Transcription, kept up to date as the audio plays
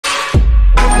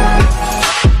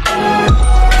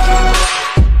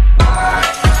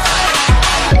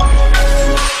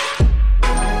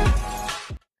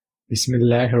بسم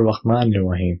اللہ الرحمن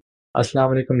الرحیم۔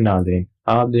 السلام علیکم ناظرین،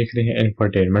 آپ دیکھ رہے ہیں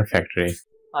انفرٹینمنٹ فیکٹری۔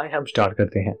 آئے ہم سٹارٹ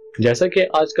کرتے ہیں۔ جیسا کہ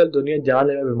آج کل دنیا جان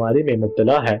لیوا بیماری میں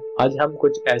مبتلا ہے، آج ہم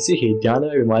کچھ ایسی ہی جان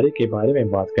لیوا بیماری کے بارے میں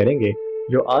بات کریں گے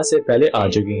جو آج سے پہلے آ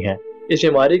چکی ہیں۔ اس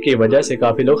بیماری کی وجہ سے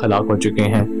کافی لوگ ہلاک ہو چکے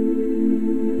ہیں۔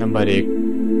 نمبر 1،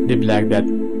 دی بلیک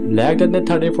ڈیتھ۔ بلیک ڈیتھ نے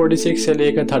 1346 سے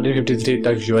لے کر 1353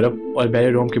 تک یورپ اور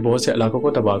بحر روم کے بہت سے علاقوں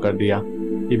کو تباہ کر دیا۔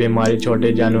 یہ بیماری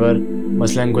چھوٹے جانور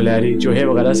مثلاً گلہری، چوہے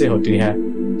وغیرہ سے ہوتی ہے۔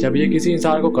 جب یہ کسی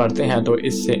انسان کو کرتے ہیں تو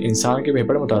اس سے انسان کے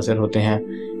پھیپھڑ متاثر ہوتے ہیں۔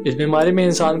 اس بیماری میں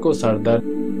انسان کو سر درد،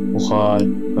 بخار،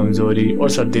 کمزوری اور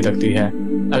سردی لگتی ہے۔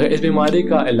 اگر اس بیماری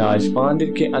کا علاج 5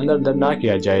 دن کے اندر نہ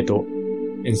کیا جائے تو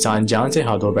انسان جان سے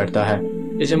ہاتھ دھو بیٹھتا ہے۔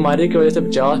 اس بیماری کی وجہ سے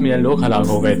 50 ملین لوگ ہلاک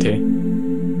ہو گئے تھے۔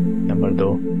 Number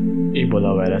 2،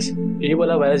 Ebola virus.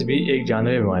 Ebola virus بھی ایک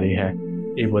جانلیوا بیماری ہے۔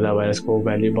 ایبولا وائرس کو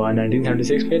پہلی بار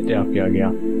 1976 میں دریافت کیا گیا۔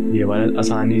 یہ وائرس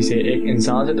آسانی سے ایک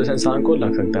انسان سے دوسرے انسان کو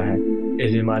لگ سکتا ہے۔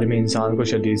 اس بیماری میں انسان کو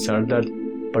شدید سر درد،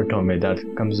 پٹھوں میں درد،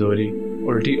 کمزوری،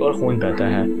 الٹی اور خون بہتا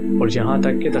ہے، اور یہاں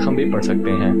تک کہ زخم بھی پڑ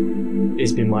سکتے ہیں۔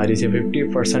 اس بیماری سے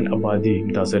 50% آبادی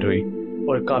متاثر ہوئی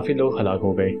اور کافی لوگ ہلاک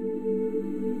ہو گئے۔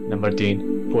 Number 3،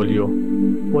 polio.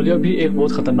 پولیو بھی ایک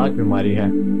بہت خطرناک بیماری ہے۔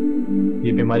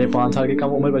 یہ بیماری 5 سال کی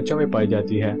کم عمر بچوں میں پائی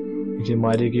جاتی ہے۔ اس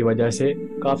بیماری کی وجہ سے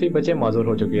کافی بچے معذور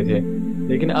ہو چکے تھے،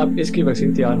 لیکن اب اس کی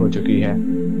ویکسین تیار ہو چکی ہے،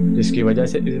 جس کی وجہ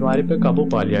سے اس بیماری پر قابو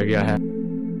پا لیا گیا ہے۔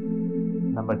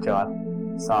 نمبر 4،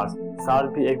 سارس۔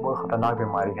 سارس بھی ایک بہت خطرناک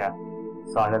بیماری ہے۔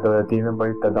 سارس نے 2003 میں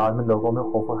بڑی تعداد میں لوگوں میں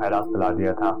خوف و ہراس پھیلا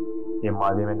دیا تھا۔ یہ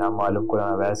ماضی میں نامعلوم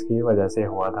کورونا وائرس کی وجہ سے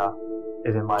ہوا تھا۔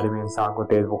 اس بیماری میں انسان کو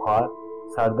تیز بخار،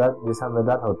 سر درد، جسم میں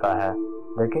درد ہوتا ہے،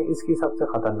 لیکن اس کی سب سے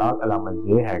خطرناک علامت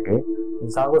یہ ہے کہ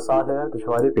انسان کو سانس لینے میں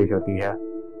دشواری پیش ہوتی ہے۔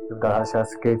 مبتلا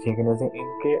شخص کے چھینکنے سے ان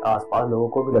کے آس پاس لوگوں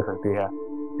کو بھی لگ سکتی ہے۔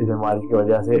 اس بیماری کی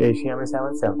وجہ سے ایشیا میں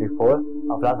 774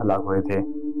 افراد ہلاک ہوئے تھے۔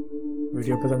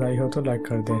 ویڈیو پسند آئی ہو تو لائک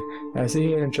کر دیں۔ ایسے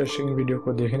ہی انٹرسٹنگ ویڈیو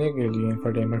کو دیکھنے کے لیے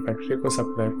انفرٹینمنٹ فیکٹری کو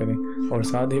سبسکرائب کریں اور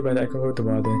ساتھ ہی بیل آئیکن کو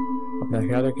دبا دیں۔ اپنا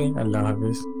خیال رکھیں۔ اللہ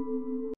حافظ۔